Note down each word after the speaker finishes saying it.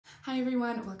Hi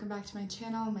everyone, welcome back to my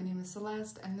channel. My name is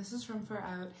Celeste and this is from Far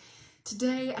Out.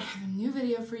 Today I have a new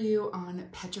video for you on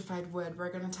petrified wood.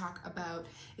 We're going to talk about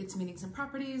its meanings and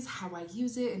properties, how I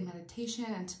use it in meditation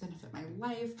and to benefit my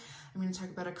life. I'm going to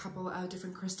talk about a couple of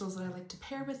different crystals that I like to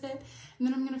pair with it, and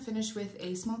then I'm going to finish with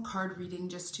a small card reading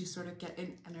just to sort of get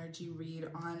an energy read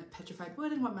on petrified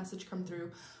wood and what message come through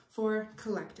for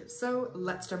collective. So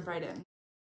let's jump right in.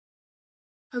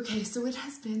 Okay, so it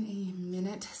has been a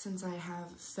minute since I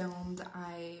have filmed.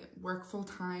 I work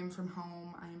full-time from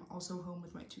home. I'm also home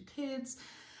with my two kids.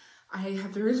 I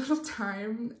have very little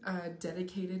time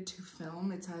dedicated to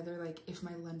film. It's either like if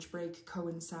my lunch break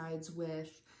coincides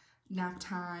with nap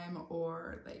time,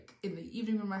 or like in the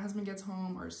evening when my husband gets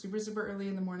home, or super early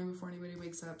in the morning before anybody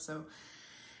wakes up. So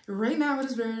right now it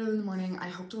is very early in the morning. I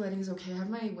hope the lighting is okay. I have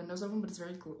my windows open, but it's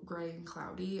very gray and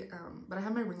cloudy. But I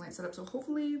have my ring light set up, so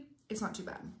hopefully it's not too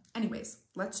bad. Anyways,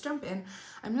 let's jump in.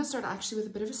 I'm gonna start actually with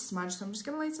a bit of a smudge. So I'm just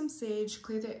gonna light some sage,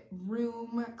 clear the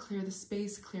room, clear the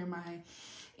space, clear my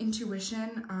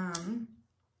intuition. I'm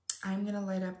gonna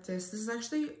light up this is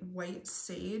actually white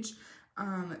sage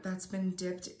that's been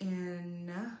dipped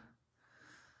in,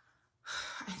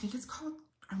 I think it's called,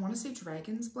 I want to say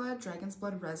dragon's blood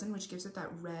resin, which gives it that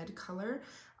red color.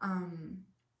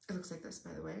 It looks like this,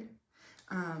 by the way.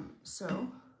 So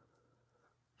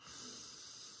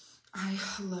I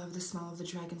love the smell of the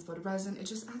dragon's blood resin. It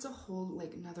just adds a whole,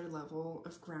 like, another level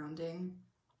of grounding.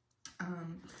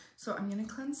 So I'm going to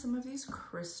cleanse some of these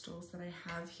crystals that I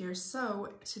have here. So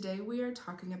today we are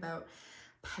talking about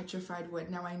petrified wood.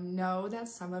 Now I know that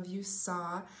some of you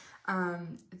saw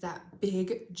that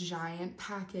big giant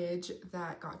package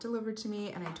that got delivered to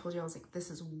me, and I told you, I was like, this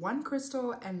is one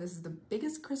crystal and this is the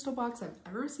biggest crystal box I've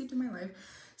ever received in my life.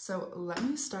 So let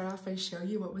me start off by showing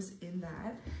you what was in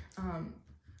that.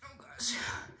 Oh gosh,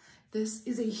 this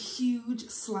is a huge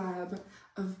slab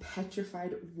of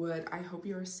petrified wood. I hope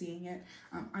you are seeing it.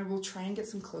 I will try and get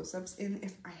some close-ups in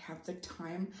if I have the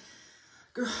time.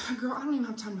 Girl, I don't even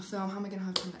have time to film. How am I gonna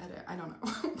have time to edit? I don't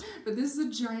know. But this is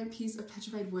a giant piece of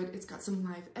petrified wood. It's got some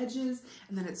live edges,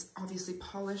 and then it's obviously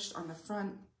polished on the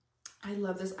front. I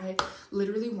love this. I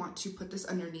literally want to put this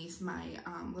underneath my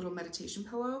little meditation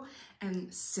pillow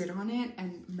and sit on it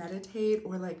and meditate,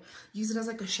 or like use it as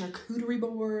like a charcuterie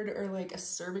board or like a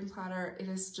serving platter. It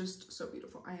is just so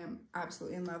beautiful. I am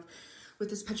absolutely in love with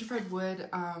this petrified wood,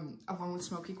 along with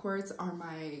smoky quartz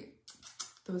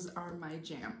those are my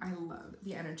jam. I love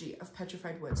the energy of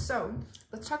petrified wood. So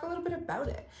let's talk a little bit about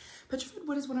it. Petrified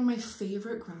wood is one of my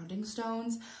favorite grounding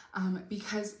stones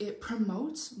because it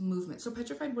promotes movement. So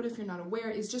petrified wood, if you're not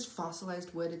aware, is just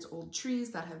fossilized wood. It's old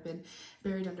trees that have been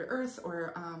buried under earth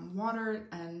or water,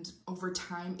 and over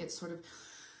time it's sort of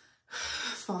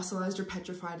fossilized or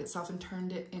petrified itself and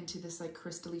turned it into this like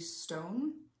crystally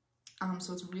stone.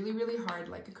 So it's really hard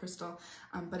like a crystal,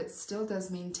 but it still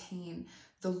does maintain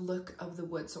the look of the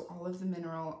wood. So all of the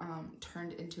mineral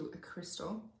turned into a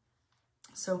crystal.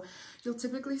 So you'll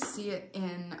typically see it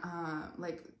in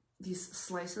like these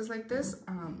slices like this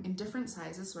in different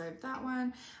sizes. So I have that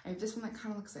one. I have this one that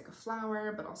kind of looks like a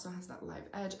flower, but also has that live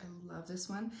edge. I love this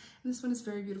one. And this one is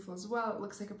very beautiful as well. It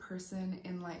looks like a person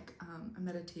in like a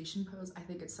meditation pose. I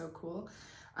think it's so cool.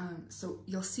 So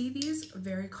you'll see these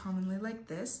very commonly like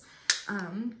this.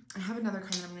 I have another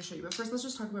kind that I'm going to show you, but first let's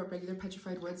just talk about regular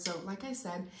petrified wood. So like I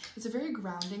said, it's a very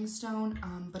grounding stone,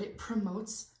 but it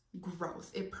promotes growth.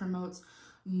 It promotes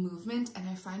movement, and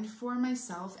I find for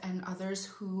myself and others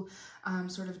who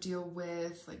sort of deal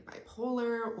with like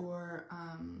bipolar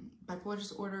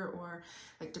disorder, or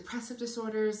like depressive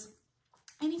disorders,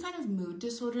 any kind of mood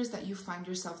disorders that you find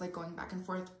yourself like going back and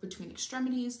forth between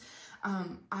extremities,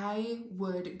 I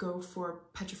would go for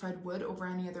petrified wood over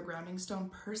any other grounding stone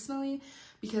personally,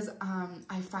 because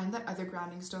I find that other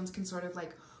grounding stones can sort of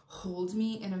like hold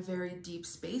me in a very deep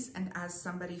space. And as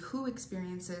somebody who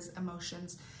experiences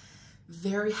emotions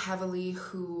very heavily,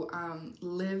 who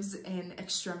lives in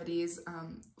extremities,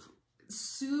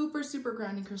 super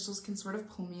grounding crystals can sort of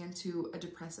pull me into a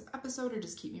depressive episode or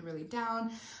just keep me really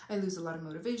down. I lose a lot of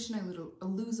motivation, I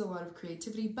lose a lot of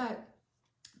creativity, but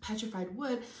petrified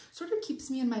wood sort of keeps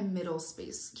me in my middle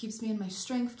space, keeps me in my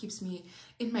strength, keeps me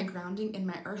in my grounding, in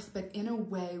my earth, but in a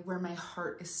way where my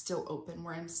heart is still open,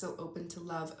 where I'm still open to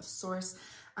love of source.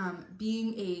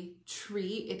 Being a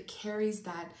tree, it carries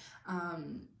that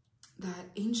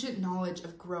ancient knowledge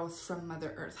of growth from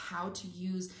Mother Earth, how to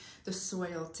use the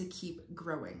soil to keep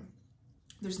growing.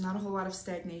 There's not a whole lot of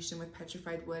stagnation with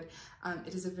petrified wood.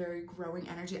 It is a very growing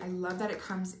energy. I love that it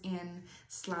comes in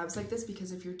slabs like this,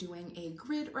 because if you're doing a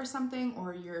grid or something,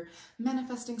 or you're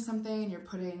manifesting something and you're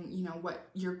putting, you know, what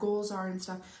your goals are and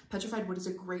stuff, petrified wood is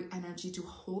a great energy to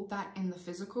hold that in the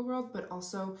physical world, but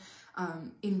also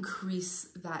increase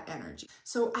that energy.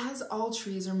 So as all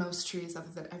trees, or most trees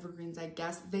other than evergreens, I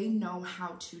guess, they know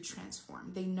how to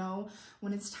transform. They know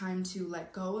when it's time to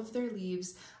let go of their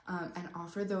leaves and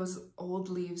offer those old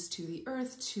leaves to the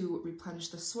earth to replenish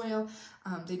the soil.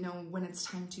 They know when it's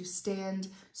time to stand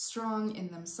strong in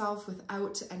themselves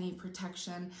without any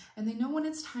protection. And they know when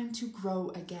it's time to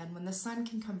grow again, when the sun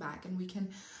can come back and we can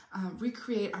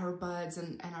recreate our buds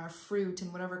and our fruit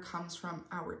and whatever comes from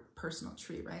our personal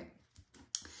tree, right?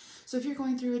 So if you're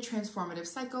going through a transformative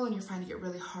cycle and you're finding it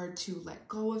really hard to let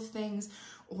go of things,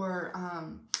 or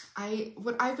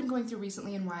what I've been going through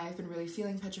recently and why I've been really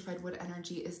feeling petrified wood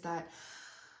energy is that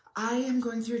I am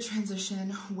going through a transition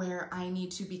where I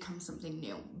need to become something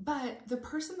new. But the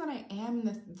person that I am,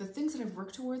 the things that I've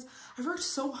worked towards, I've worked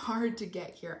so hard to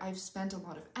get here. I've spent a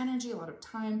lot of energy, a lot of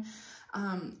time,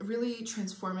 really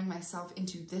transforming myself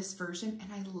into this version.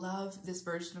 And I love this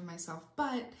version of myself,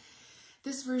 but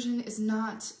this version is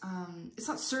not, it's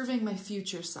not serving my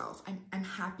future self. I'm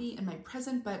happy in my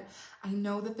present, but I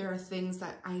know that there are things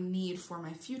that I need for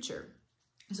my future.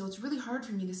 And so it's really hard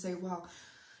for me to say, well,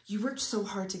 you worked so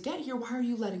hard to get here, why are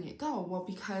you letting it go? Well,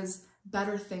 because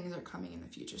better things are coming in the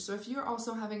future. So if you're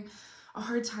also having a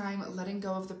hard time letting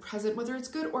go of the present, whether it's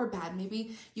good or bad,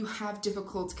 maybe you have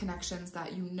difficult connections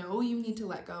that you know you need to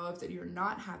let go of, that you're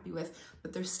not happy with,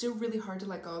 but they're still really hard to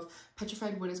let go of,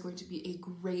 petrified wood is going to be a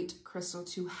great crystal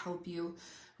to help you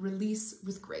release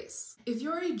with grace. If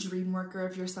you're a dream worker,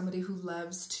 if you're somebody who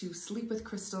loves to sleep with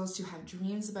crystals, to have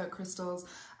dreams about crystals,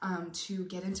 to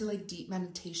get into like deep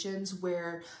meditations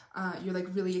where you're like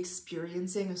really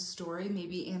experiencing a story,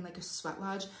 maybe in like a sweat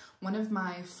lodge. One of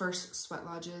my first sweat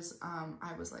lodges,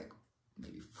 I was like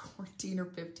maybe 14 or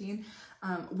 15,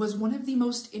 was one of the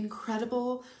most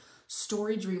incredible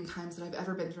story dream times that I've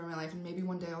ever been through in my life. And maybe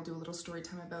one day I'll do a little story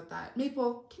time about that.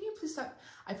 Maple, can you please stop?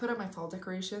 I put up my fall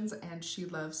decorations and she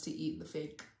loves to eat the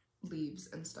fake leaves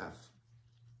and stuff.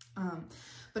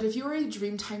 But if you're a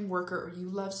Dreamtime worker, or you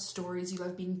love stories, you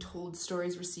love being told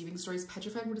stories, receiving stories,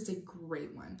 petrified wood is a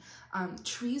great one.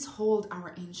 Trees hold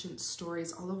our ancient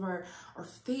stories, all of our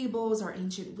fables, our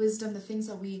ancient wisdom, the things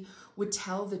that we would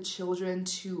tell the children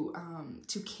to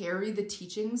carry the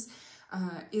teachings,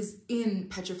 is in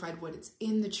petrified wood. It's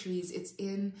in the trees. It's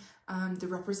in the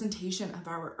representation of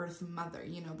our Earth Mother,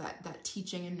 you know, that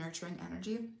teaching and nurturing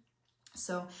energy.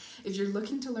 So if you're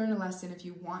looking to learn a lesson, if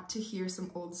you want to hear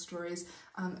some old stories,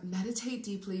 meditate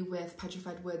deeply with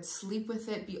petrified wood, sleep with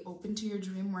it, be open to your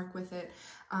dream work with it,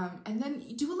 and then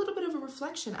do a little bit of a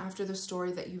reflection after the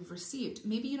story that you've received.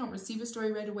 Maybe you don't receive a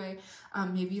story right away,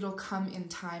 maybe it'll come in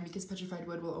time, because petrified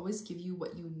wood will always give you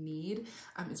what you need.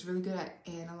 It's really good at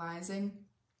analyzing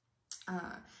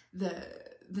not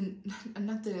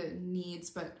the needs,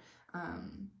 but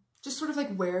just sort of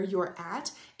like where you're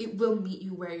at. It will meet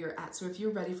you where you're at. So if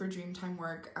you're ready for Dreamtime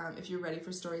work, if you're ready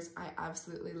for stories, I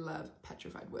absolutely love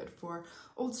petrified wood for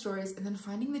old stories, and then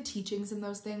finding the teachings in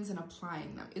those things and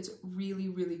applying them. It's really,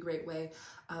 really great way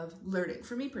of learning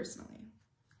for me personally.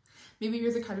 Maybe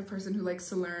you're the kind of person who likes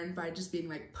to learn by just being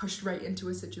like pushed right into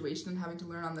a situation and having to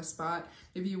learn on the spot.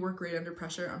 Maybe you work great under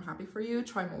pressure. I'm happy for you.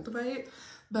 Try Moldavite.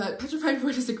 But petrified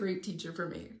wood is a great teacher for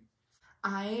me.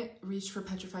 I reach for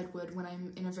petrified wood when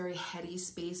I'm in a very heady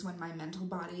space, when my mental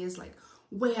body is like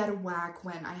way out of whack,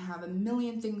 when I have a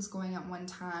million things going at one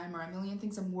time, or a million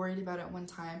things I'm worried about at one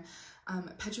time.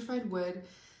 Petrified wood,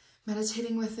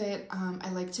 meditating with it, I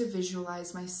like to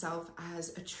visualize myself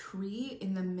as a tree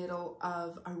in the middle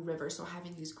of a river. So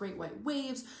having these great white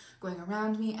waves going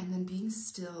around me, and then being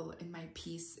still in my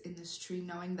peace in this tree,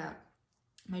 knowing that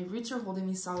my roots are holding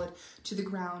me solid to the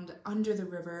ground under the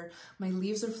river. My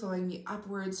leaves are flowing me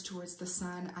upwards towards the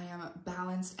sun. I am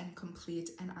balanced and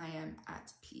complete, and I am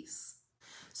at peace.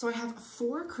 So I have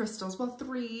 4 crystals, well,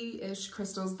 3-ish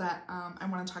crystals that I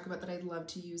want to talk about that I'd love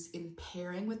to use in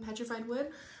pairing with petrified wood.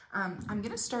 I'm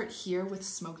going to start here with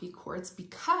smoky quartz,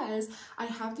 because I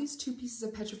have these 2 pieces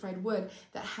of petrified wood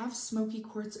that have smoky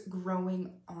quartz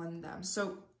growing on them.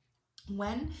 So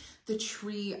when the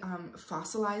tree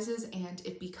fossilizes and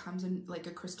it becomes like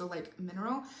a crystal-like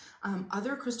mineral,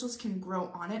 other crystals can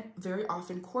grow on it. Very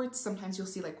often quartz, sometimes you'll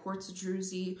see like quartz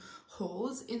druzy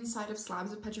holes inside of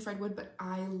slabs of petrified wood, but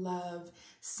I love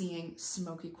seeing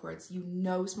smoky quartz. You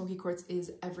know, smoky quartz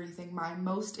is everything. My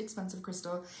most expensive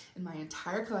crystal in my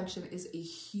entire collection is a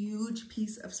huge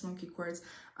piece of smoky quartz,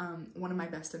 one of my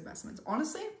best investments.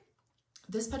 Honestly,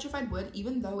 This petrified wood,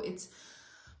 even though it's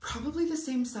probably the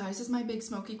same size as my big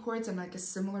smoky quartz and like a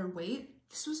similar weight,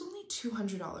 this was only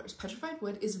 $200. Petrified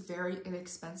wood is very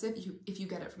inexpensive if you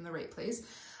get it from the right place.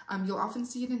 You'll often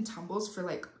see it in tumbles for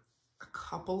like a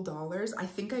couple dollars. I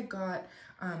think I got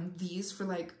these for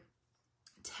like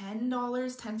 $10,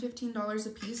 $15 a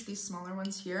piece, these smaller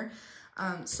ones here.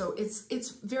 So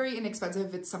it's very inexpensive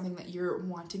if it's something that you're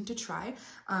wanting to try.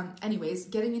 Anyways,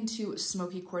 getting into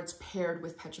smoky quartz paired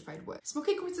with petrified wood.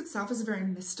 Smoky quartz itself is a very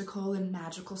mystical and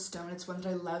magical stone. It's one that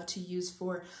I love to use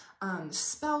for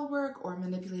spell work or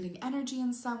manipulating energy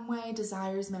in some way,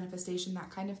 desires, manifestation, that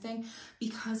kind of thing,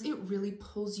 because it really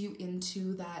pulls you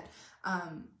into that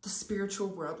the spiritual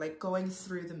world, like going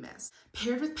through the mist.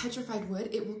 Paired with petrified wood,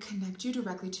 it will connect you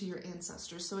directly to your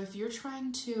ancestors. So if you're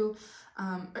trying to,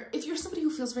 or if you're somebody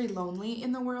who feels very lonely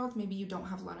in the world, maybe you don't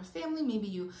have a lot of family, maybe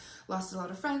you lost a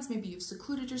lot of friends, maybe you've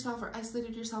secluded yourself or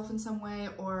isolated yourself in some way,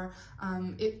 or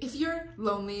if you're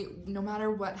lonely, no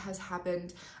matter what has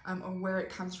happened or where it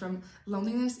comes from,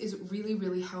 loneliness is really,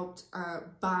 really helped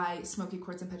by smoky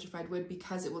quartz and petrified wood,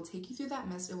 because it will take you through that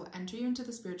mist, it will enter you into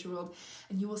the spiritual world,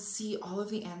 and you will see all of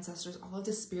the ancestors, all of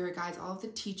the spirit guides, all of the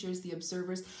teachers, the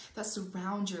observers that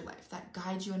surround your life, that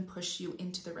guide you and push you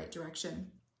into the right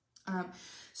direction.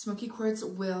 Smoky quartz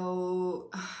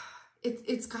will,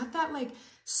 it's got that like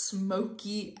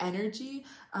smoky energy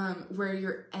where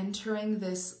you're entering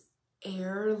this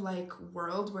air-like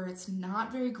world where it's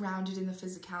not very grounded in the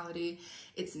physicality.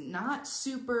 It's not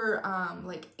super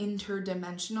like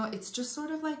interdimensional. It's just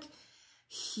sort of like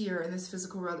here in this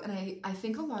physical world. And I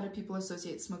think a lot of people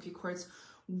associate smoky quartz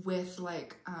with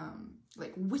like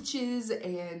witches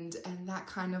and that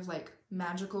kind of like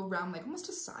magical realm, like almost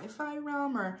a sci-fi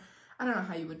realm, or I don't know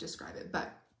how you would describe it,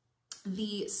 but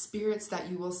the spirits that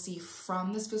you will see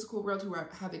from this physical world, who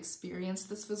have experienced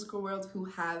this physical world, who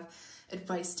have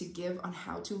advice to give on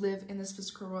how to live in this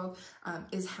physical world,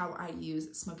 is how I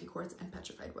use smoky quartz and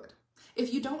petrified wood.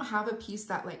 If you don't have a piece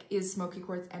that like is smoky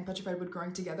quartz and petrified wood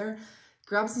growing together,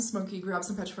 grab some smoky, grab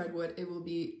some petrified wood, it will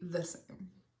be the same.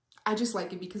 I just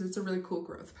like it because it's a really cool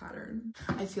growth pattern.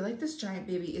 I feel like this giant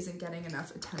baby isn't getting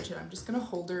enough attention. I'm just gonna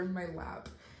hold her in my lap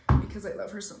because I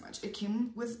love her so much. It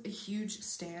came with a huge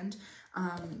stand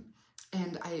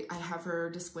and I have her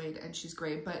displayed and she's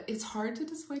great, but it's hard to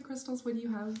display crystals when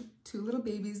you have two little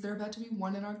babies. They're about to be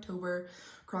 1 in October,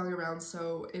 crawling around,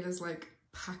 so it is like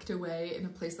packed away in a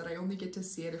place that I only get to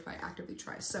see it if I actively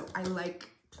try. So I like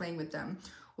playing with them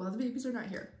while the babies are not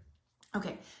here.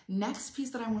 Okay, next piece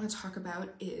that I want to talk about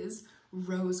is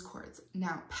rose quartz.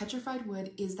 Now, petrified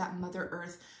wood is that Mother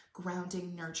Earth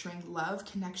grounding, nurturing, love,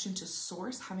 connection to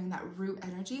source, having that root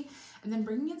energy, and then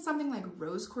bringing in something like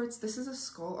rose quartz. This is a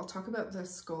skull. I'll talk about the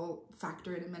skull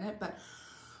factor in a minute, but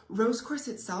rose quartz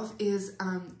itself is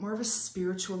more of a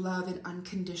spiritual love, an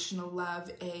unconditional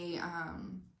love, a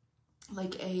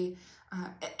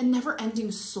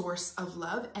never-ending source of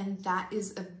love, and that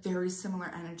is a very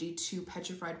similar energy to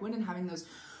petrified wood, and having those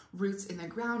roots in the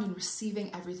ground and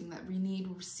receiving everything that we need,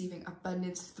 receiving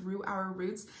abundance through our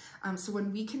roots. So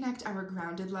when we connect our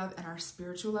grounded love and our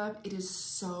spiritual love, it is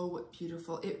so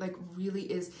beautiful. It like really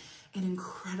is an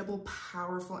incredible,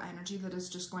 powerful energy that is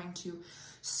just going to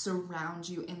surround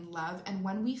you in love. And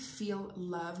when we feel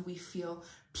love, we feel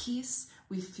peace,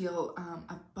 we feel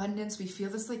abundance, we feel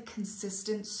this like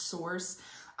consistent source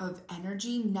of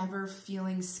energy, never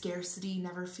feeling scarcity,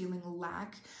 never feeling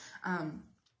lack.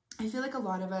 I feel like a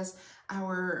lot of us,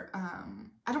 our,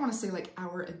 I don't want to say like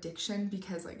our addiction,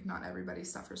 because like not everybody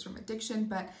suffers from addiction,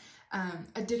 but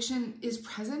addiction is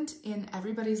present in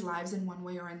everybody's lives in one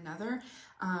way or another.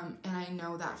 And I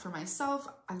know that for myself,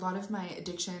 a lot of my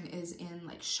addiction is in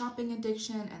like shopping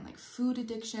addiction and like food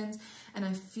addictions. And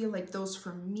I feel like those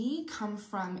for me come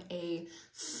from a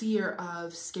fear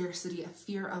of scarcity, a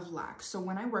fear of lack. So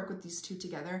when I work with these two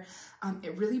together,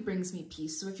 it really brings me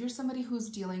peace. So if you're somebody who's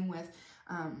dealing with,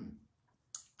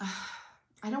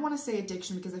 I don't want to say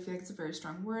addiction because I feel like it's a very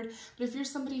strong word, but if you're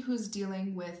somebody who's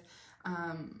dealing with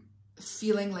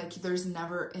feeling like there's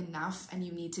never enough and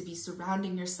you need to be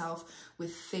surrounding yourself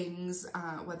with things,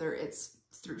 whether it's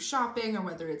through shopping or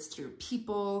whether it's through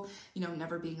people, you know,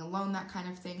 never being alone, that kind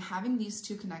of thing, having these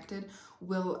two connected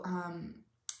will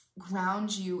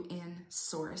ground you in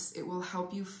source. It will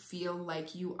help you feel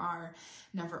like you are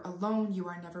never alone, you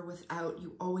are never without,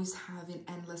 you always have an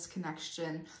endless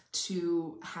connection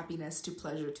to happiness, to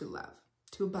pleasure, to love,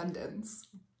 to abundance.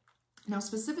 Now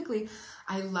specifically,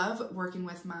 I love working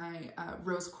with my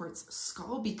rose quartz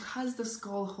skull because the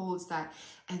skull holds that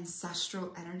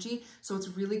ancestral energy. So it's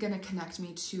really going to connect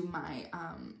me to my,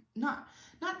 not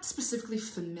specifically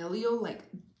familial, like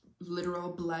literal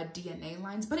blood DNA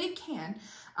lines, but it can.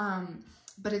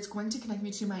 But it's going to connect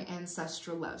me to my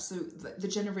ancestral love. So the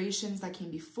generations that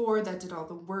came before that did all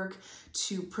the work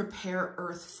to prepare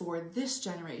Earth for this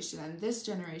generation, and this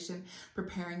generation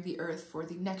preparing the Earth for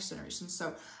the next generation.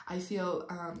 So I feel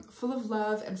full of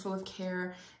love and full of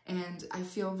care, and I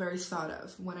feel very thought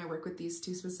of when I work with these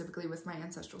two, specifically with my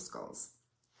ancestral skulls.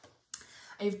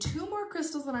 I have 2 more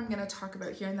crystals that I'm going to talk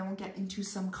about here, and then we'll get into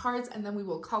some cards, and then we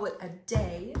will call it a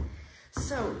day.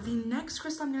 So the next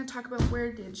crystal I'm going to talk about,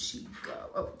 where did she go?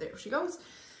 Oh, there she goes.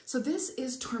 So this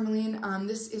is tourmaline.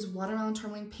 This is watermelon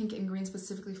tourmaline, pink and green,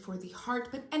 specifically for the heart,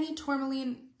 but any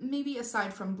tourmaline, maybe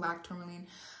aside from black tourmaline,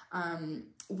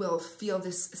 will feel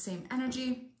this same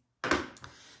energy.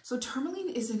 So tourmaline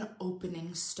is an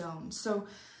opening stone. So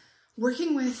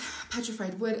working with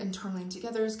petrified wood and tourmaline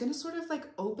together is going to sort of like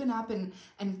open up and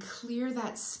clear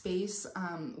that space,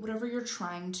 whatever you're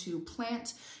trying to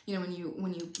plant. You know,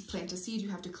 when you plant a seed, you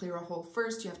have to clear a hole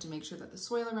first. You have to make sure that the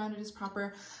soil around it is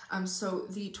proper. So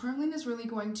the tourmaline is really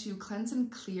going to cleanse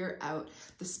and clear out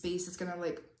the space. It's going to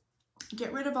like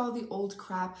get rid of all the old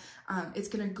crap. It's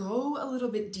going to go a little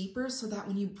bit deeper so that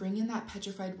when you bring in that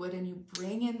petrified wood and you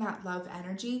bring in that love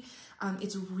energy,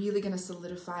 it's really going to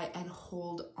solidify and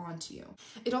hold on to you.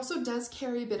 It also does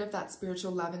carry a bit of that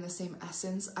spiritual love in the same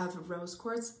essence of rose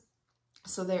quartz.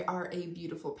 So they are a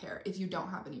beautiful pair if you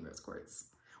don't have any rose quartz.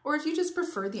 Or if you just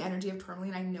prefer the energy of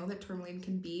tourmaline. I know that tourmaline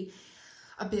can be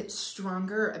a bit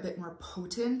stronger, a bit more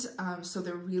potent. So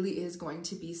there really is going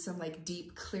to be some like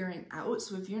deep clearing out.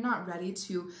 So if you're not ready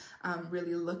to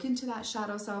really look into that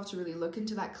shadow self, to really look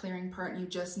into that clearing part, and you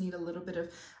just need a little bit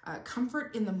of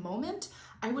comfort in the moment,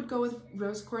 I would go with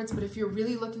rose quartz. But if you're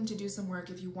really looking to do some work,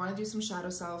 if you want to do some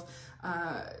shadow self,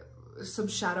 some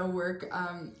shadow work,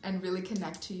 and really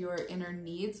connect to your inner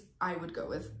needs, I would go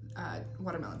with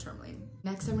watermelon tourmaline.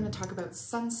 Next, I'm going to talk about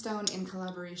sunstone in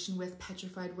collaboration with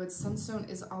petrified wood. Sunstone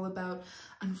is all about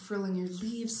unfurling your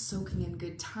leaves, soaking in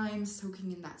good times,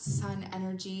 soaking in that sun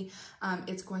energy.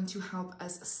 It's going to help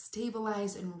us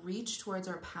stabilize and reach towards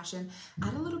our passion.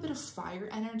 Add a little bit of fire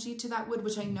energy to that wood,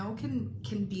 which I know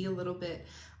can be a little bit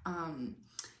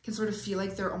can sort of feel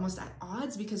like they're almost at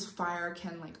odds, because fire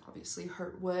can like obviously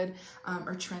hurt wood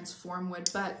or transform wood,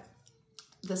 but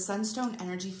the sunstone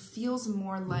energy feels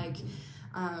more like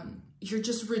you're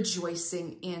just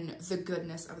rejoicing in the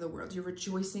goodness of the world. You're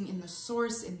rejoicing in the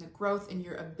source, in the growth, in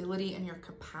your ability, and your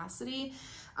capacity.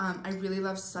 I really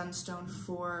love sunstone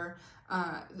for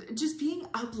just being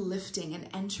uplifting and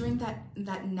entering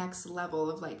that next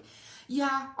level of like,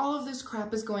 yeah, all of this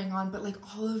crap is going on, but like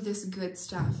all of this good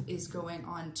stuff is going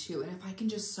on too. And if I can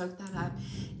just soak that up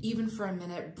even for a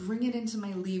minute, bring it into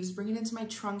my leaves, bring it into my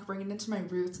trunk, bring it into my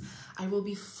roots, I will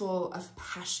be full of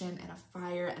passion and of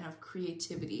fire and of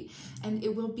creativity. And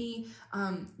it will be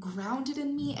grounded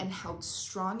in me and held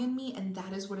strong in me. And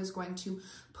that is what is going to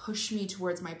push me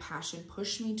towards my passion,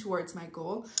 push me towards my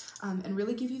goal, and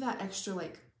really give you that extra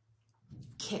like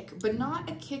kick, but not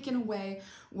a kick in a way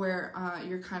where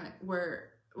you're kind of, where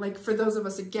like for those of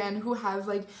us again who have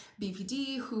like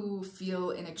BPD, who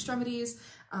feel in extremities,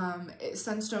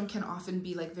 sunstone can often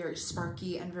be like very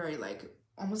sparky and very like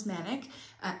almost manic,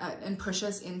 and push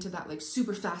us into that like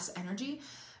super fast energy.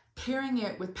 Pairing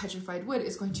it with petrified wood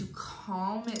is going to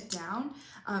calm it down,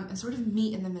 and sort of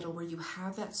meet in the middle where you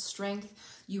have that strength,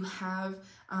 you have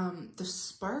the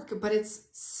spark, but it's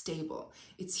stable.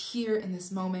 It's here in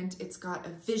this moment. It's got a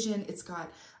vision. It's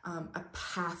got a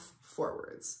path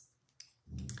forwards.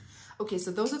 Okay,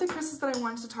 so those are the crystals that I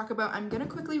wanted to talk about. I'm going to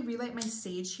quickly relight my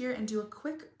sage here and do a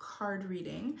quick card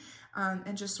reading,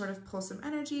 and just sort of pull some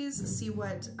energies, see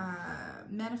what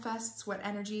manifests, what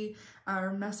energy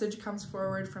or message comes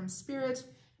forward from spirit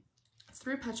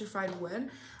through petrified wood.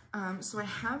 So I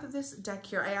have this deck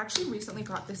here. I actually recently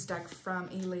got this deck from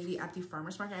a lady at the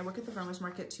farmer's market. I work at the farmer's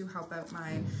market to help out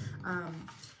my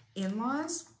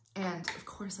in-laws. And of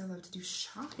course I love to do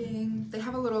shopping. They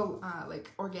have a little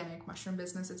like organic mushroom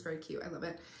business. It's very cute. I love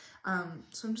it.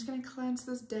 So I'm just going to cleanse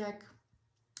this deck.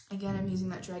 Again, I'm using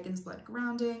that dragon's blood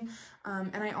grounding.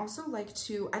 And I also like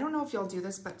to, I don't know if y'all do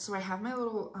this, but so I have my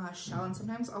little shell, and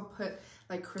sometimes I'll put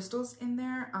like crystals in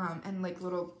there, and like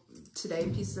little, today,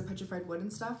 pieces of petrified wood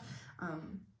and stuff,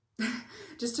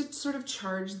 just to sort of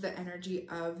charge the energy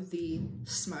of the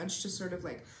smudge, to sort of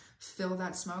like fill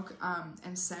that smoke,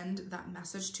 and send that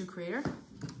message to creator.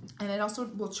 And it also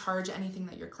will charge anything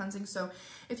that you're cleansing. So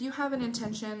if you have an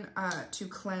intention to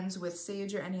cleanse with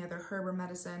sage or any other herb or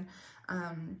medicine,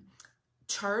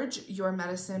 charge your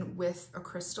medicine with a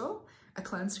crystal, a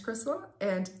cleansed crystal,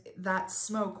 and that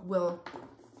smoke will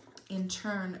in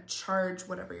turn charge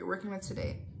whatever you're working with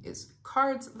today. is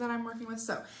cards that I'm working with.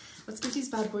 So let's give these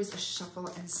bad boys a shuffle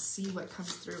and see what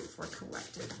comes through for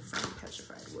collected from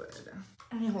Petrified Wood.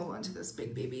 Let me hold on to this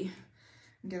big baby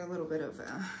and get a little bit of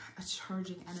a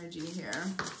charging energy here.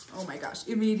 Oh my gosh,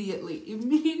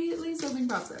 immediately something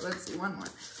pops out. Let's see, one more.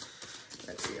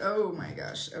 Let's see, oh my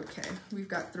gosh, okay, we've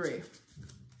got 3.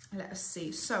 Let's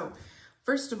see, so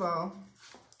first of all,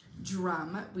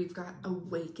 drum, we've got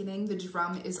awakening. The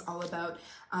drum is all about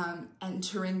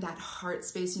entering that heart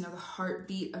space, you know, the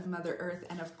heartbeat of Mother Earth.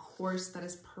 And of course, that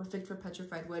is perfect for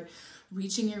Petrified Wood,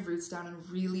 reaching your roots down and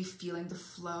really feeling the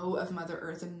flow of Mother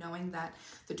Earth and knowing that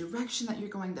the direction that you're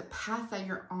going, the path that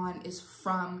you're on is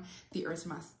from the Earth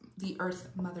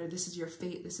Mother. This is your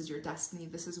fate. This is your destiny.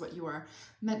 This is what you are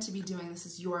meant to be doing. This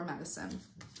is your medicine.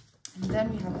 And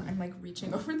then we have, I'm like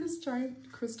reaching over this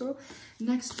giant crystal.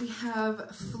 Next we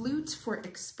have flute for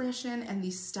expression and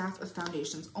the staff of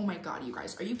foundations. Oh my God, you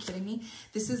guys, are you kidding me?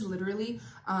 This is literally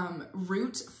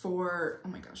root for, oh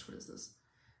my gosh, what is this?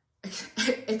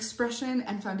 Expression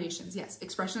and foundations. Yes,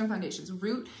 expression and foundations.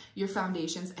 Root your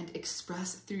foundations and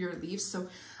express through your leaves. So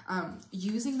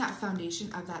using that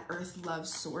foundation of that earth love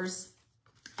source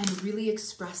and really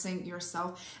expressing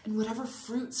yourself and whatever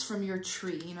fruits from your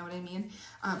tree, you know what I mean?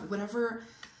 Whatever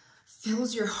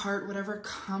fills your heart, whatever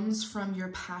comes from your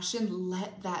passion,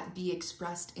 let that be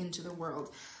expressed into the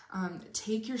world.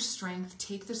 Take your strength,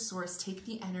 take the source, take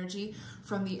the energy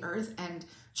from the earth and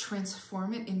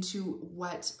transform it into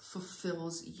what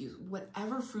fulfills you.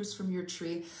 Whatever fruits from your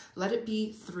tree, let it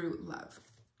be through love.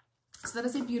 So that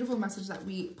is a beautiful message that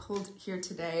we pulled here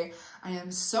today. I am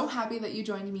so happy that you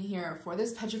joined me here for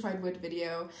this Petrified Wood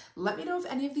video. Let me know if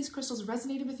any of these crystals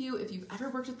resonated with you, if you've ever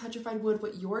worked with Petrified Wood,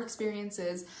 what your experience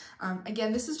is.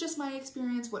 Again, this is just my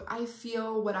experience, what I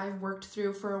feel, what I've worked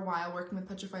through for a while working with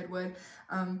Petrified Wood.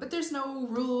 But there's no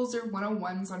rules or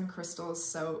 101s on crystals,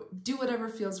 so do whatever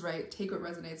feels right, take what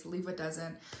resonates, leave what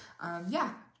doesn't.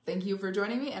 Yeah, thank you for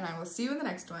joining me, and I will see you in the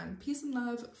next one. Peace and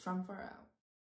love from far out.